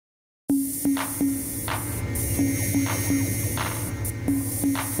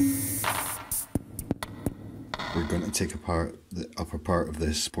going to take apart the upper part of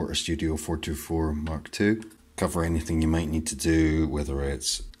this Portastudio 424 Mark II, cover anything you might need to do, whether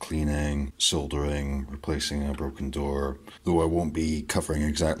it's cleaning, soldering, replacing a broken door. Though I won't be covering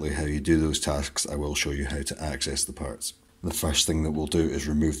exactly how you do those tasks, I will show you how to access the parts. The first thing that we'll do is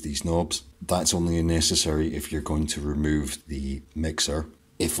remove these knobs. That's only necessary if you're going to remove the mixer.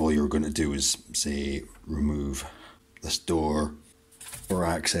 If all you're going to do is, say, remove this door or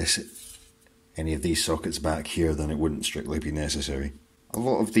access any of these sockets back here, then it wouldn't strictly be necessary. A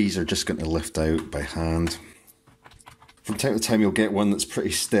lot of these are just going to lift out by hand. From time to time you'll get one that's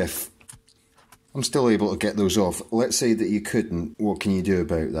pretty stiff. I'm still able to get those off. Let's say that you couldn't. What can you do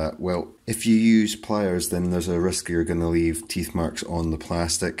about that? Well, if you use pliers, then there's a risk you're going to leave teeth marks on the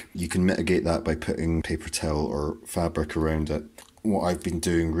plastic. You can mitigate that by putting paper towel or fabric around it. What I've been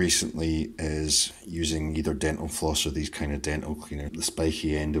doing recently is using either dental floss or these kind of dental cleaner. The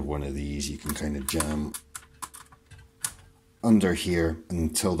spiky end of one of these you can kind of jam under here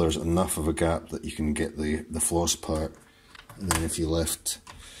until there's enough of a gap that you can get the floss part. And then if you lift,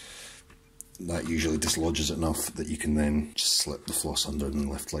 that usually dislodges enough that you can then just slip the floss under and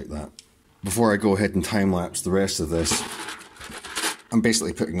lift like that. Before I go ahead and time-lapse the rest of this, I'm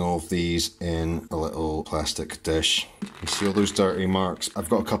basically putting all of these in a little plastic dish. You see all those dirty marks? I've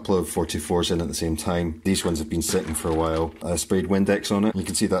got a couple of 424s in at the same time. These ones have been sitting for a while. I sprayed Windex on it. You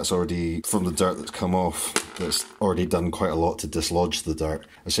can see that's already, from the dirt that's come off, that's already done quite a lot to dislodge the dirt.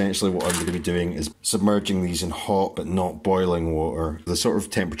 Essentially what I'm going to be doing is submerging these in hot but not boiling water. The sort of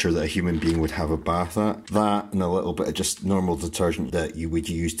temperature that a human being would have a bath at. That and a little bit of just normal detergent that you would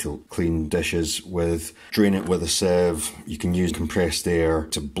use to clean dishes with. Drain it with a sieve. You can use compressed air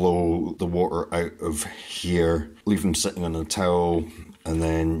to blow the water out of here. Leave them sitting on a towel, and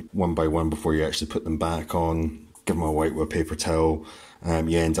then one by one before you actually put them back on, give them a wipe with a paper towel.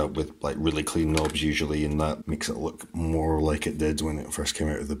 You end up with like really clean knobs usually, and that makes it look more like it did when it first came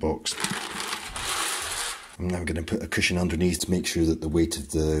out of the box. I'm now going to put a cushion underneath to make sure that the weight of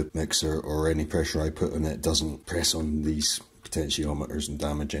the mixer or any pressure I put on it doesn't press on these potentiometers and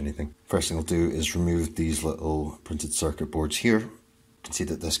damage anything. First thing I'll do is remove these little printed circuit boards here. You can see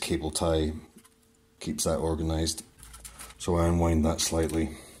that this cable tie keeps that organised. So I unwind that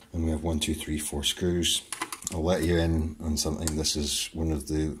slightly, and we have 1, 2, 3, 4 screws. I'll let you in on something. This is one of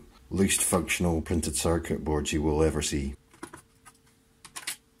the least functional printed circuit boards you will ever see.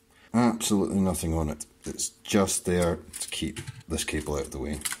 Absolutely nothing on it. It's just there to keep this cable out of the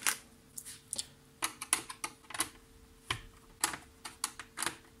way.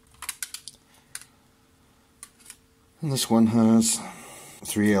 And this one has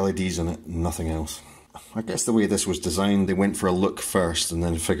 3 LEDs in it, nothing else. I guess the way this was designed, they went for a look first and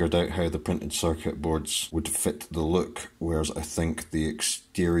then figured out how the printed circuit boards would fit the look, whereas I think the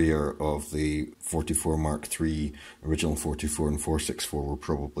exterior of the 44 Mark III, original 44 and 464 were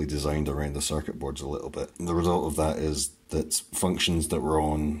probably designed around the circuit boards a little bit. And the result of that is that functions that were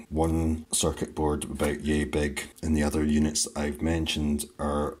on one circuit board about yay big and the other units that I've mentioned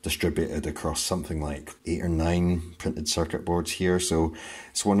are distributed across something like 8 or 9 printed circuit boards here. So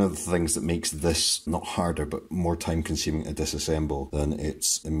it's one of the things that makes this not harder but more time consuming to disassemble than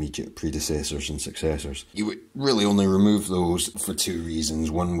its immediate predecessors and successors. You would really only remove those for 2 reasons.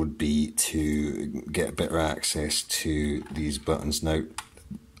 One would be to get better access to these buttons. Now,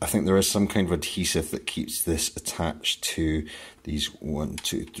 I think there is some kind of adhesive that keeps this attached to these 1,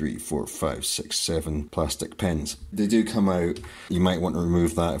 2, 3, 4, 5, 6, 7 plastic pins. They do come out. You might want to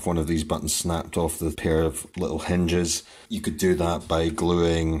remove that if one of these buttons snapped off the pair of little hinges. You could do that by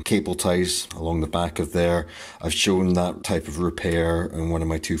gluing cable ties along the back of there. I've shown that type of repair in one of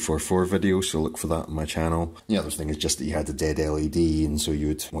my 244 videos, so look for that on my channel. The other thing is just that you had a dead LED, and so you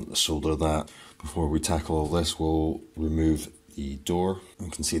would want to solder that. Before we tackle all this, we'll remove the door. You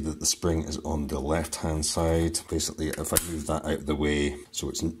can see that the spring is on the left hand side. Basically, if I move that out of the way so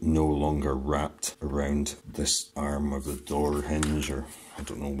it's no longer wrapped around this arm of the door hinge, or I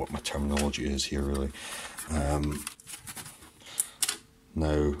don't know what my terminology is here really.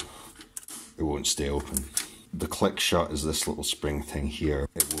 Now it won't stay open. The click shut is this little spring thing here.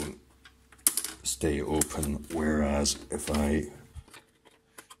 It won't stay open, whereas if I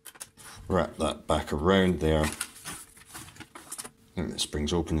wrap that back around there, and it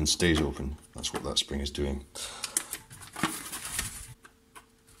springs open and stays open. That's what that spring is doing.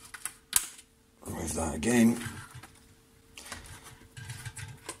 Remove that again.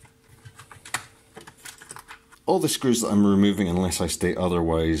 All the screws that I'm removing, unless I state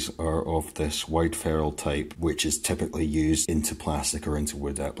otherwise, are of this wide ferrule type, which is typically used into plastic or into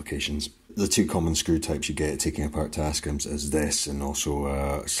wood applications. The two common screw types you get taking apart Tascams is this, and also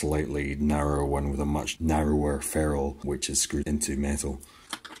a slightly narrower one with a much narrower ferrule, which is screwed into metal.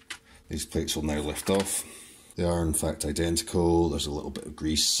 These plates will now lift off. They are in fact identical. There's a little bit of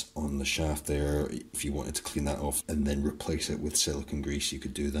grease on the shaft there. If you wanted to clean that off and then replace it with silicone grease, you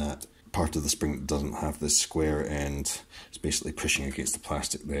could do that. Part of the spring that doesn't have this square end is basically pushing against the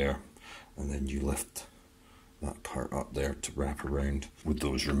plastic there, and then you lift that part up there to wrap around. With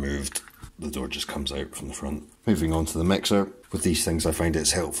those removed, the door just comes out from the front. Moving on to the mixer. With these things I find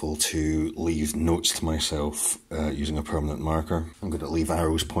it's helpful to leave notes to myself using a permanent marker. I'm going to leave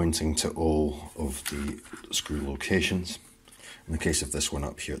arrows pointing to all of the screw locations. In the case of this one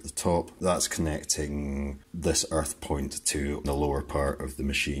up here at the top, that's connecting this earth point to the lower part of the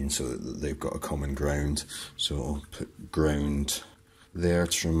machine so that they've got a common ground. So I'll put ground there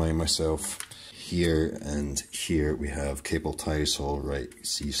to remind myself. Here and here we have cable ties, so I'll write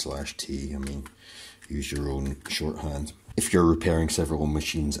C/T. I mean, use your own shorthand. If you're repairing several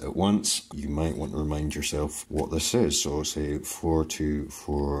machines at once, you might want to remind yourself what this is. So I'll say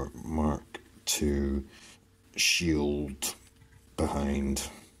 424 Mark II shield behind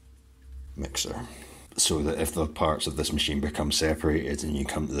mixer, so that if the parts of this machine become separated and you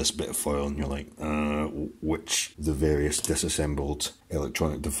come to this bit of foil and you're like, which the various disassembled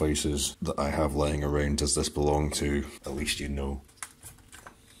electronic devices that I have lying around does this belong to, at least you know.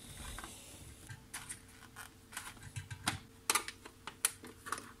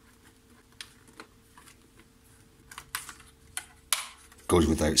 Goes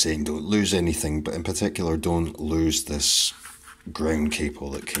without saying, don't lose anything, but in particular don't lose this ground cable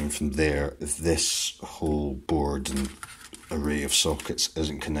that came from there. If this whole board and array of sockets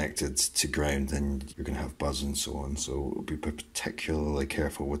isn't connected to ground, then you're going to have buzz and so on, so be particularly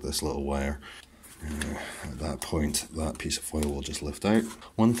careful with this little wire. At that point, that piece of foil will just lift out.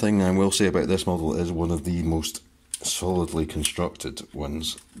 One thing I will say about this model is one of the most solidly constructed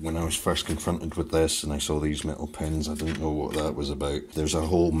ones. When I was first confronted with this and I saw these metal pins, I didn't know what that was about. There's a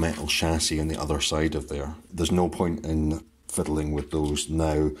whole metal chassis on the other side of there. There's no point in fiddling with those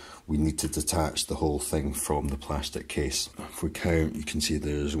now. We need to detach the whole thing from the plastic case. If we count, you can see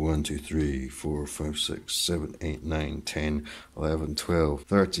there's 1, 2, 3, 4, 5, 6, 7, 8, 9, 10, 11, 12,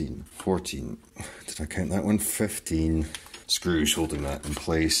 13, 14. Did I count that one? 15 screws holding that in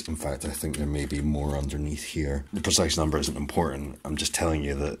place. In fact, I think there may be more underneath here. The precise number isn't important. I'm just telling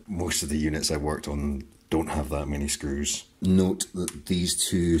you that most of the units I've worked on don't have that many screws. Note that these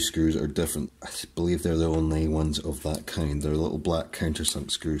two screws are different. I believe they're the only ones of that kind. They're little black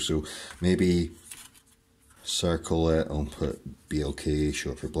countersunk screws, so maybe circle it. I'll put BLK,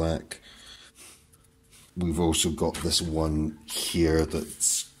 short for black. We've also got this one here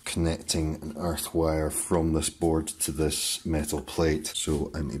that's connecting an earth wire from this board to this metal plate,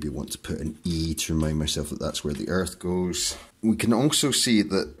 so I maybe want to put an E to remind myself that that's where the earth goes. We can also see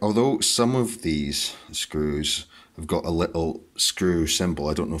that although some of these screws have got a little screw symbol,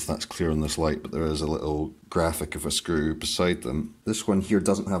 I don't know if that's clear in this light, but there is a little graphic of a screw beside them. This one here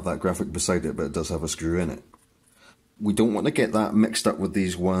doesn't have that graphic beside it, but it does have a screw in it. We don't want to get that mixed up with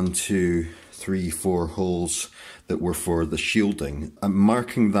these 1, 2, 3, 4 holes that were for the shielding. I'm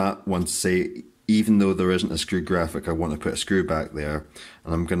marking that one to say, even though there isn't a screw graphic, I want to put a screw back there,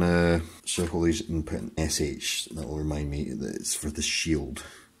 and I'm going to circle these and put an SH. That will remind me that it's for the shield.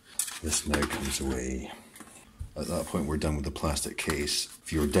 This now comes away. At that point we're done with the plastic case.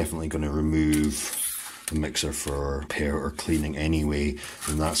 If you're definitely going to remove the mixer for repair or cleaning anyway,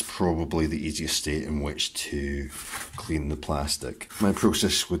 then that's probably the easiest state in which to clean the plastic. My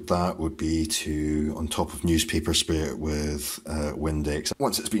process with that would be to, on top of newspaper, spray it with Windex.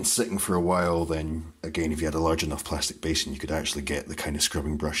 Once it's been sitting for a while, then again, if you had a large enough plastic basin, you could actually get the kind of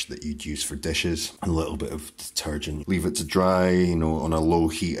scrubbing brush that you'd use for dishes and a little bit of detergent. Leave it to dry, you know, on a low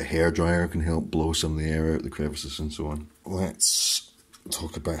heat. A hairdryer can help blow some of the air out the crevices and so on. Let's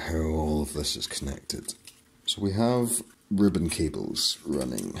talk about how all of this is connected. So we have ribbon cables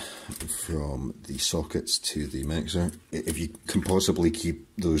running from the sockets to the mixer. If you can possibly keep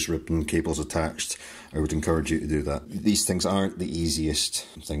those ribbon cables attached, I would encourage you to do that. These things aren't the easiest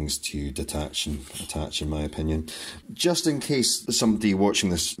things to detach and attach, in my opinion. Just in case somebody watching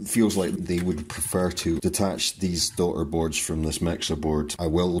this feels like they would prefer to detach these daughter boards from this mixer board, I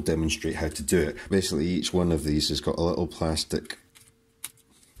will demonstrate how to do it. Basically, each one of these has got a little plastic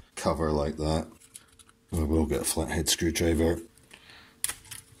cover like that. I will get a flathead screwdriver.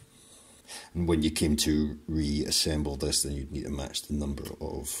 And when you came to reassemble this, then you'd need to match the number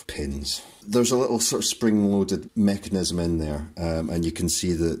of pins. There's a little sort of spring-loaded mechanism in there, and you can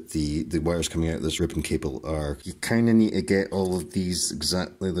see that the wires coming out of this ribbon cable are, you kind of need to get all of these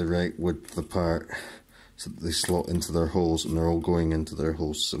exactly the right width apart, so that they slot into their holes and they're all going into their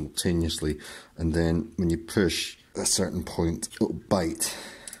holes simultaneously. And then when you push at a certain point, it'll bite,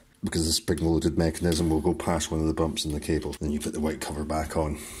 because the spring-loaded mechanism will go past one of the bumps in the cable. Then you put the white cover back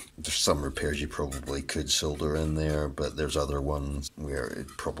on. There's some repairs you probably could solder in there, but there's other ones where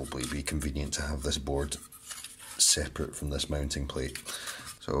it'd probably be convenient to have this board separate from this mounting plate.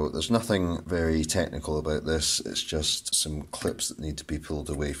 So there's nothing very technical about this, it's just some clips that need to be pulled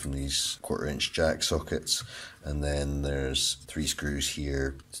away from these 1/4" jack sockets, and then there's 3 screws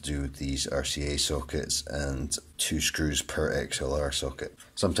here to do with these RCA sockets and 2 screws per XLR socket.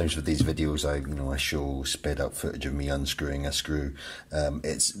 Sometimes with these videos I show sped up footage of me unscrewing a screw.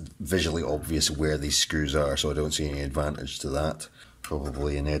 It's visually obvious where these screws are, so I don't see any advantage to that.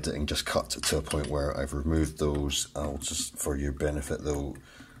 Probably in editing just cut it to a point where I've removed those. I'll just, for your benefit though,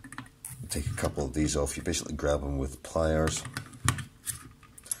 take a couple of these off. You basically grab them with pliers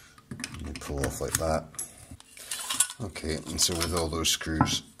and you pull off like that. Okay, and so with all those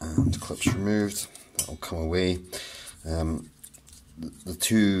screws and clips removed, that'll come away. The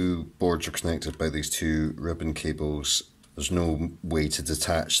 2 boards are connected by these 2 ribbon cables. There's no way to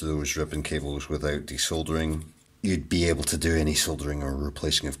detach those ribbon cables without desoldering. You'd be able to do any soldering or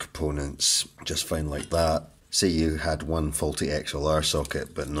replacing of components just fine like that. Say you had one faulty XLR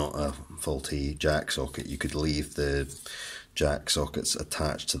socket but not a faulty jack socket, you could leave the jack sockets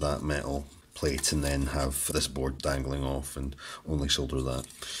attached to that metal plate and then have this board dangling off and only solder that.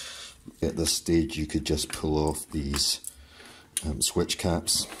 At this stage you could just pull off these switch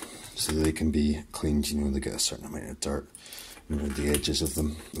caps so they can be cleaned. They get a certain amount of dirt around the edges of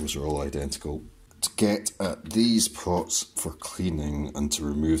them. Those are all identical. To get at these pots for cleaning and to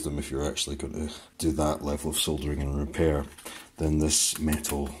remove them if you're actually going to do that level of soldering and repair, then this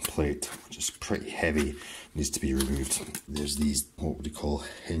metal plate, which is pretty heavy, needs to be removed. There's these, what would you call,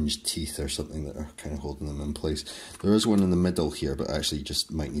 hinged teeth or something that are kind of holding them in place. There is one in the middle here, but actually you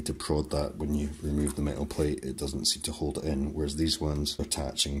just might need to prod that when you remove the metal plate. It doesn't seem to hold it in, whereas these ones are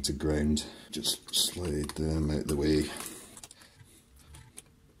attaching to ground. Just slide them out the way.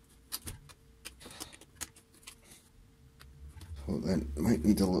 So then it might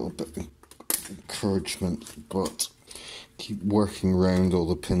need a little bit of encouragement, but keep working around all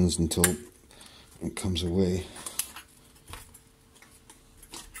the pins until it comes away.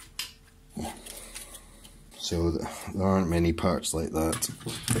 So there aren't many parts like that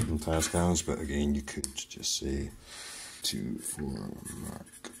in Tascams, but again you could just say 2.4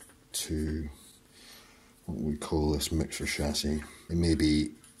 Mark II, what we call this mixer chassis. It may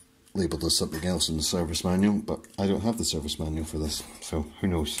be labelled as something else in the service manual, but I don't have the service manual for this, so who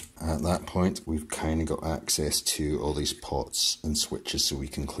knows. At that point we've kind of got access to all these pots and switches so we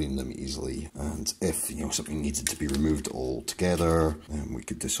can clean them easily, and if something needed to be removed altogether, we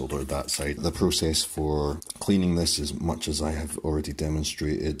could desolder that side. The process for cleaning this is much as I have already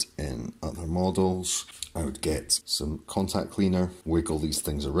demonstrated in other models. I would get some contact cleaner, wiggle these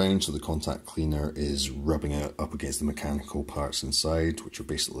things around so the contact cleaner is rubbing it up against the mechanical parts inside, which are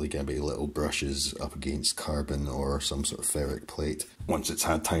basically going to be little brushes up against carbon or some sort of ferric plate. Once it's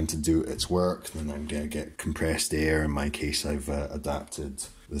had time to do its work, then I'm going to get compressed air. In my case, I've adapted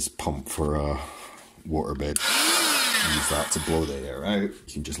this pump for a waterbed. Use that to blow the air out.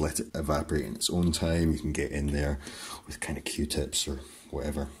 You can just let it evaporate in its own time. You can get in there with kind of Q-tips or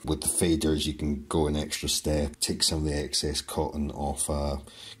whatever. With the faders you can go an extra step, take some of the excess cotton off a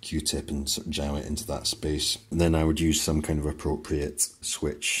Q-tip and sort of jam it into that space. And then I would use some kind of appropriate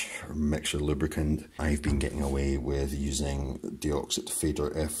switch or mixer lubricant. I've been getting away with using Deoxit Fader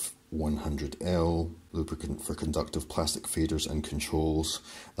F100L lubricant for conductive plastic faders and controls.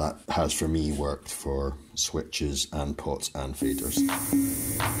 That has for me worked for switches and pots and faders.